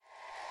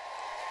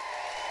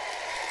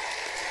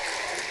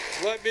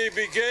Let me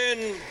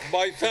begin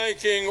by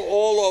thanking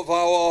all of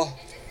our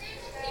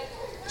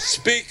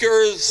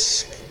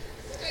speakers,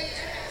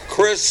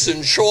 Chris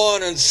and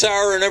Sean and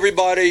Sarah and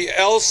everybody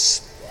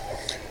else.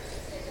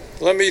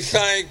 Let me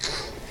thank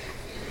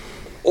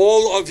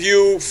all of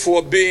you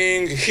for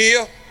being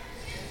here,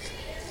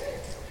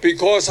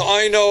 because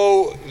I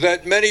know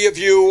that many of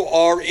you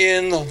are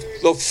in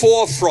the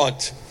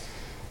forefront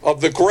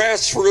of the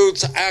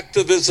grassroots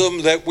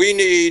activism that we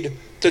need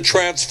to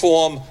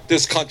transform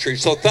this country.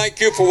 So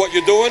thank you for what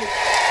you're doing.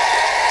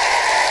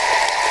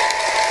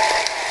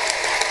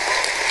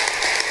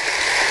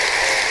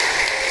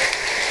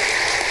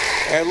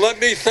 And let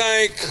me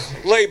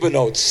thank Labor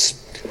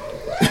Notes,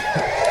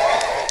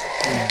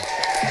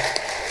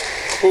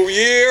 who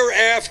year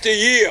after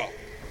year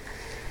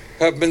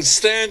have been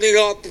standing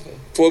up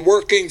for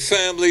working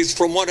families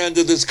from one end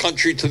of this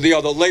country to the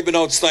other. Labor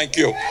Notes, thank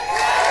you.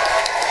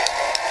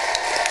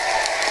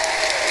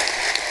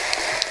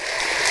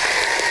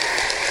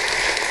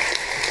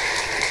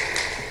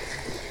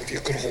 If you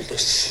could hold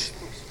this.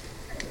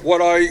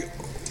 What I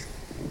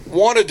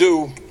want to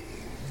do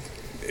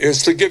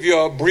is to give you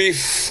a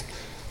brief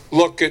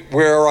look at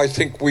where I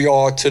think we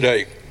are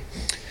today.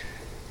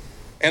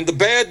 And the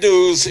bad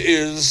news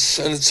is,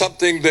 and it's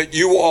something that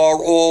you are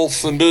all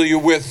familiar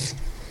with,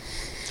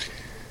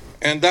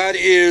 and that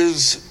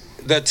is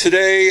that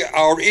today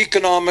our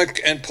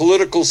economic and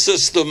political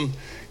system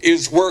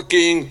is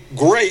working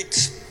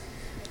great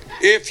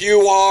if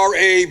you are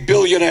a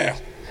billionaire.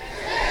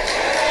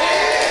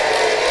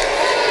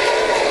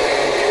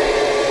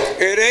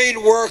 It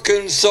ain't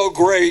working so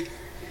great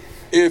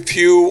if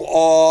you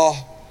are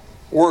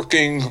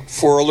working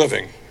for a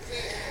living.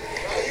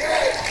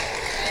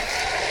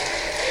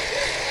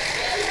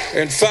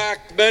 In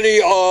fact,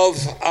 many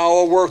of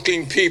our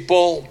working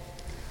people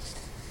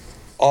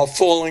are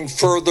falling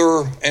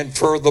further and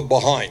further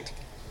behind.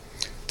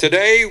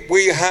 Today,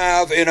 we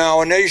have in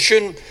our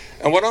nation,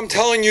 and what I'm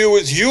telling you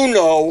is you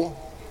know,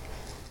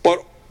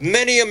 but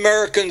many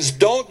Americans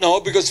don't know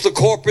because the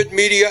corporate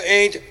media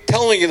ain't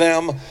telling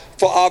them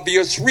for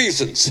obvious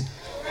reasons.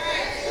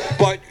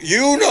 But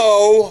you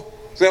know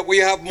that we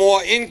have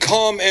more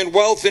income and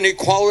wealth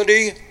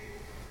inequality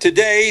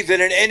today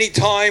than at any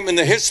time in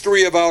the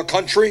history of our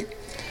country.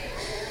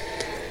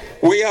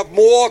 We have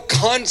more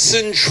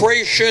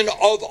concentration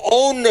of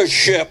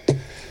ownership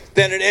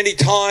than at any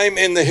time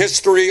in the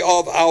history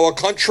of our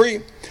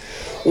country.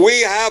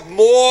 We have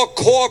more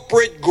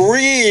corporate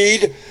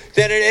greed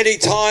than at any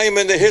time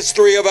in the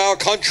history of our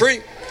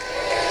country.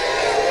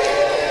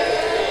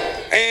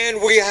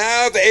 And we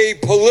have a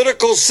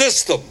political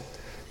system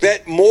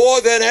that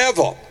more than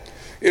ever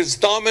is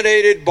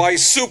dominated by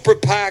super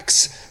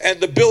PACs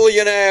and the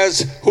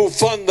billionaires who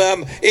fund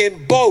them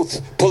in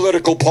both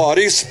political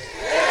parties.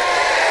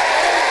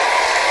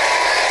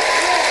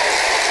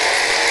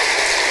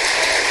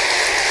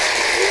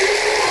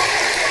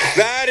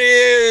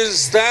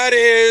 That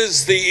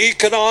is the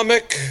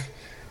economic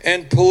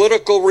and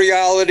political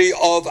reality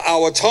of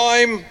our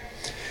time,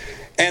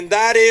 and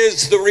that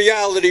is the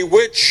reality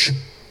which,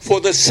 for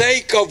the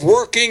sake of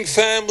working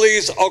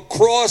families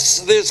across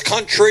this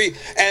country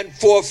and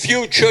for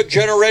future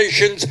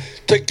generations,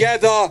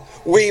 together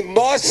we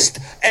must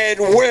and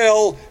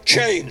will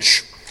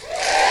change.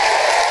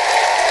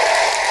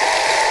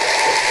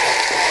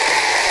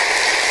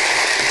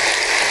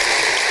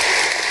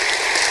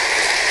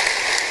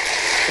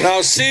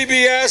 Now,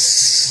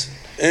 CBS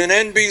and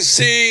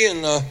NBC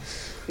and the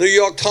New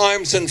York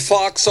Times and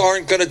Fox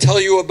aren't going to tell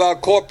you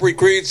about corporate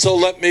greed, so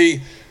let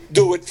me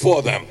do it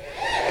for them.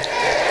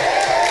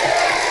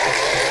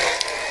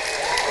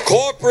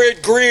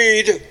 Corporate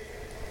greed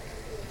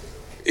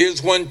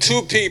is when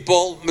two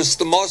people,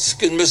 Mr.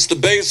 Musk and Mr.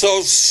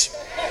 Bezos,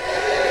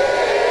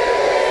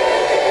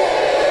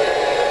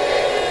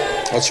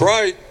 that's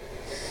right,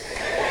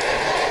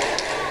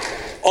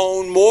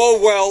 own more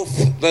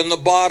wealth than the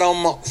bottom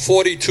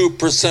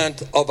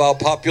 42% of our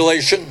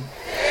population.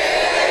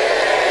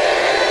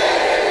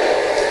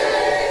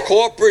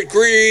 Corporate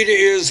greed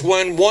is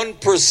when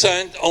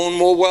 1% own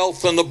more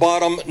wealth than the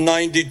bottom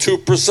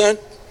 92%.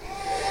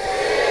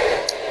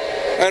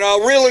 And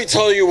I'll really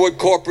tell you what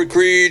corporate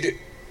greed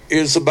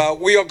is about.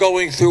 We are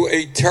going through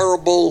a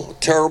terrible,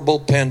 terrible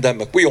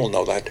pandemic. We all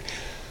know that.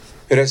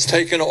 It has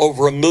taken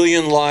over 1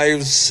 million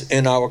lives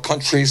in our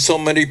country. So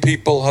many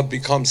people have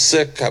become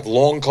sick, have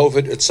long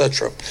COVID,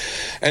 etc.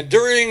 And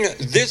during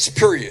this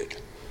period,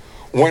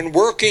 when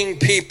working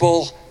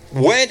people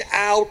went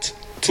out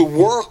to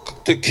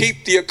work to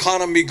keep the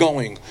economy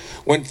going,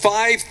 when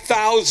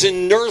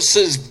 5,000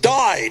 nurses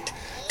died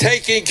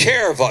taking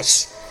care of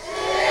us,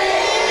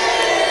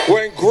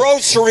 when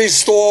grocery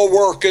store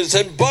workers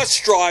and bus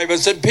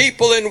drivers and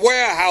people in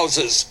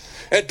warehouses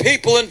and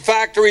people in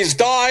factories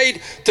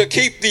died to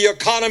keep the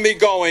economy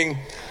going,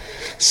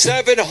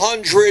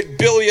 700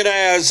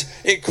 billionaires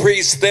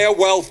increased their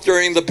wealth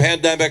during the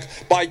pandemic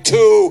by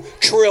 $2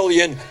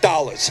 trillion.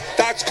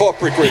 That's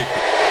corporate greed.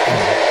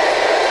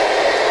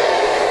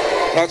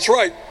 That's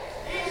right.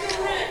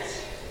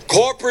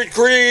 Corporate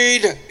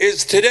greed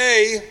is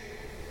today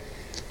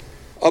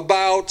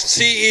about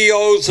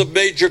CEOs of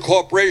major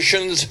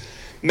corporations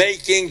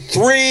making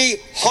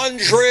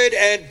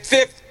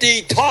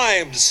 350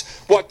 times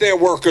what their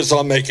workers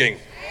are making.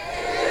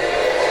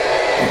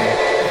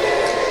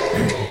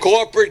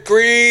 Corporate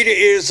greed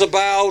is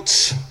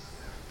about,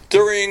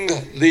 during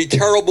the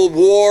terrible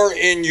war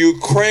in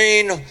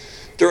Ukraine,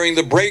 during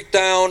the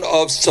breakdown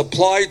of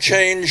supply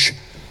chains,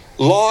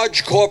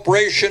 large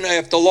corporation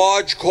after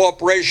large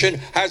corporation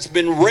has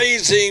been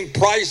raising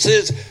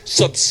prices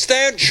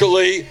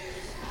substantially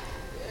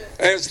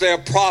as their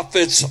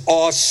profits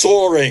are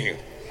soaring.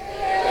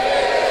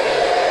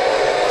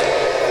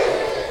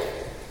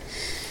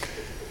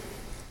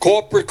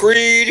 Corporate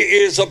greed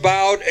is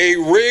about a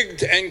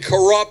rigged and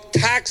corrupt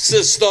tax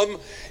system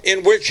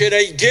in which in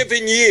a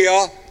given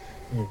year,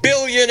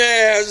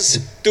 billionaires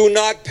do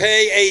not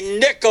pay a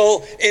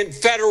nickel in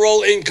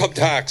federal income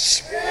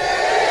tax.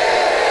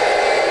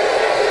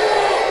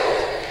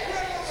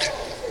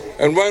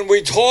 And when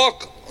we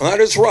talk,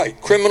 that is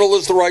right, criminal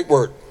is the right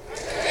word.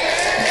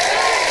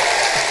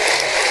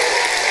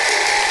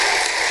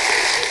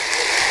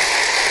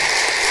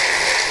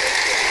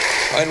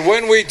 And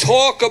when we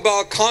talk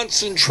about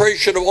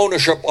concentration of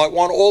ownership, I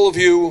want all of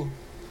you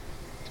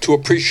to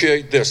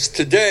appreciate this.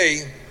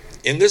 Today,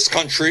 in this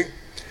country,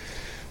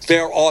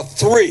 there are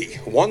three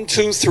Wall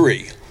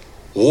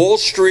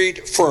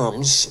Street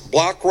firms,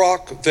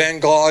 BlackRock,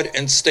 Vanguard,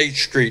 and State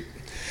Street,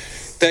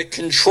 that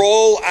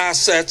control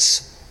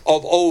assets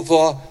of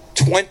over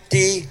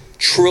 $20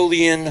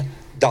 trillion,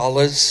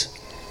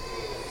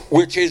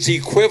 which is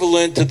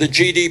equivalent to the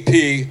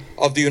GDP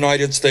of the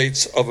United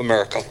States of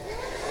America.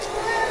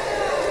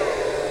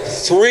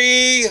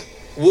 Three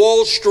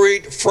Wall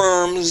Street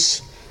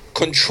firms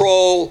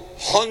control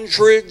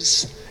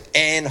hundreds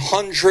and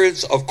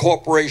hundreds of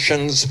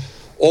corporations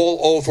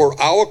all over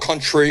our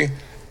country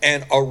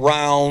and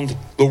around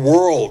the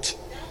world.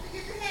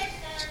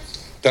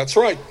 That's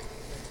right,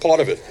 part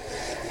of it.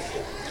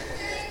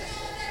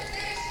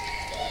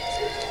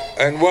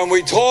 And when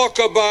we talk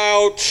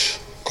about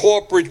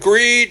corporate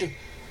greed,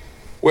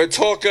 we're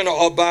talking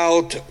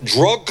about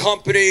drug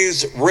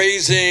companies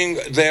raising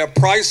their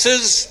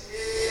prices,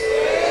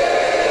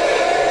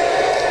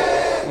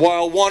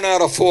 while 1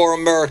 out of 4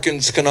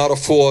 Americans cannot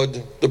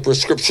afford the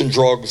prescription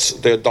drugs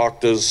their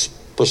doctors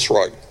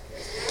prescribe.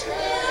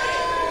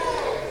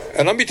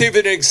 And let me give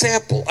you an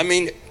example. I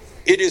mean,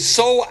 it is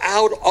so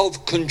out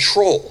of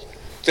control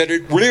that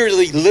it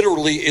really,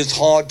 literally is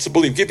hard to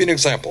believe. Give you an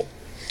example.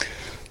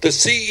 The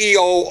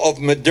CEO of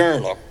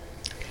Moderna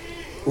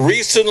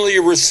recently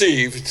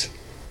received,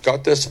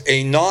 got this,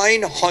 a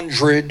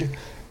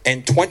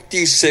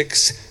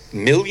 $926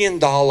 million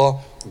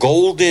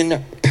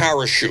golden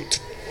parachute.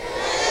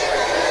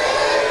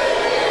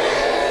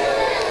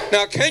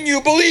 Now, can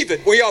you believe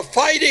it? We are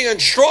fighting and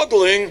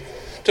struggling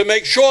to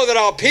make sure that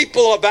our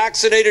people are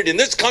vaccinated in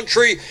this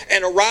country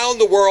and around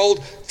the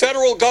world.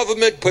 Federal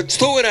government puts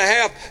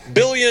 $2.5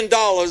 billion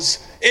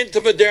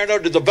into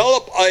Moderna to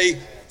develop a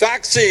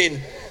vaccine,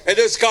 and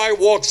this guy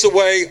walks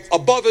away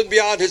above and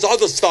beyond his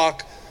other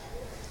stock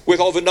with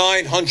over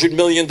 $900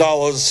 million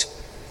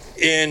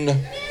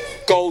in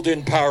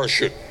golden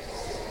parachute.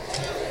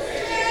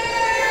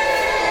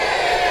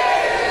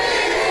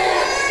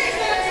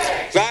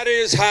 That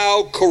is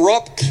how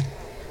corrupt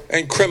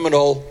and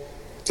criminal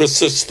the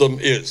system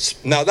is.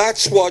 Now,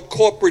 that's what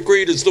corporate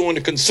greed is doing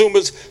to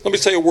consumers. Let me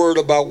say a word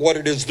about what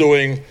it is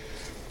doing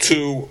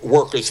to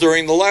workers.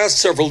 During the last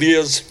several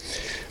years,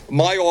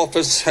 my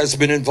office has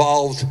been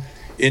involved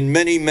in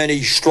many,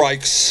 many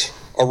strikes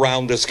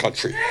around this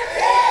country.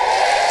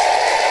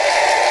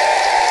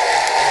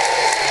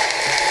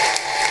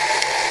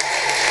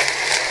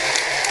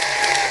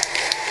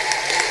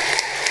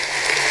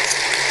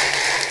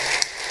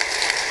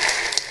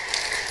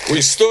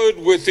 We stood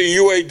with the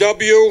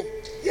UAW,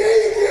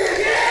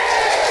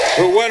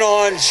 who went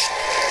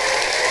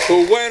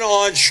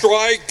on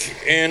strike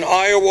in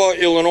Iowa,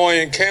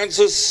 Illinois, and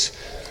Kansas.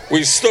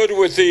 We stood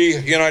with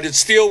the United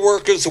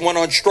Steelworkers, who went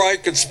on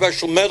strike at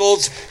Special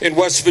Metals in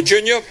West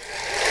Virginia.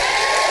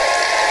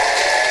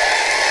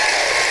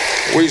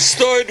 We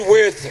stood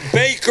with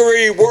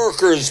bakery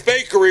workers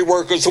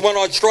who went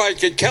on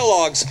strike at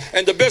Kellogg's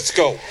and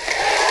Nabisco.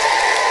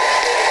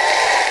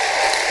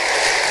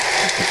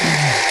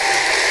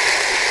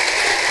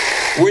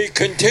 We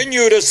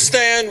continue to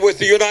stand with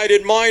the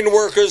United Mine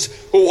Workers,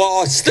 who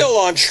are still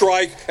on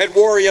strike at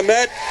Warrior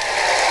Met.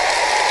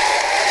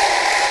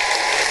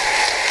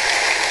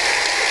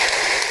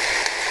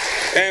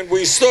 And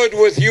we stood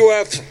with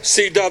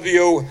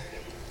UFCW,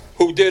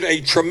 who did a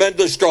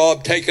tremendous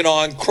job taking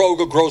on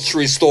Kroger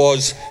grocery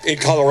stores in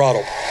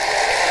Colorado.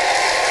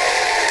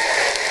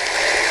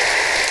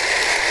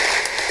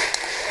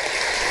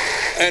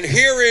 And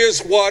here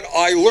is what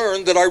I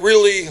learned that I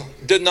really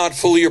did not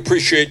fully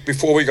appreciate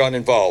before we got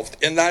involved.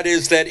 And that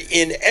is that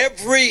in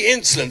every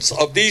instance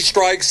of these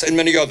strikes and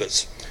many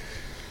others,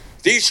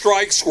 these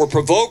strikes were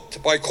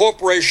provoked by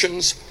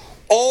corporations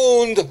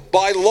owned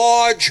by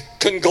large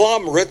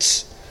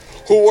conglomerates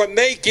who were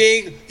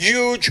making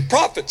huge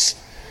profits.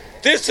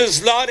 This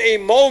is not a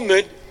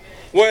moment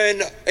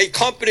when a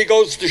company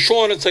goes to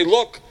Sean and say,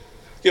 look,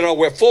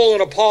 we're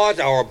falling apart,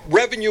 our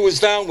revenue is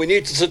down, we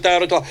need to sit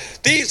down and talk.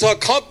 These are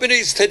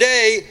companies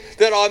today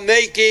that are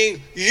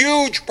making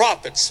huge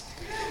profits.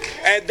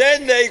 And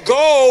then they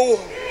go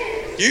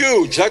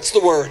huge, that's the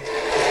word.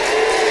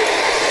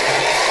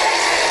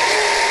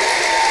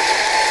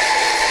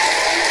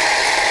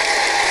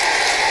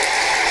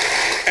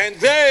 And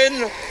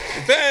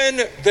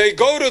then they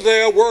go to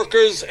their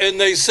workers and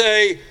they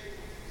say,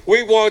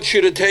 we want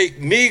you to take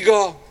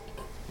meager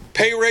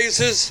pay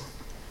raises,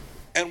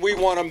 and we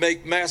want to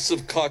make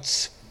massive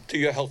cuts to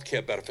your health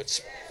care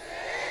benefits.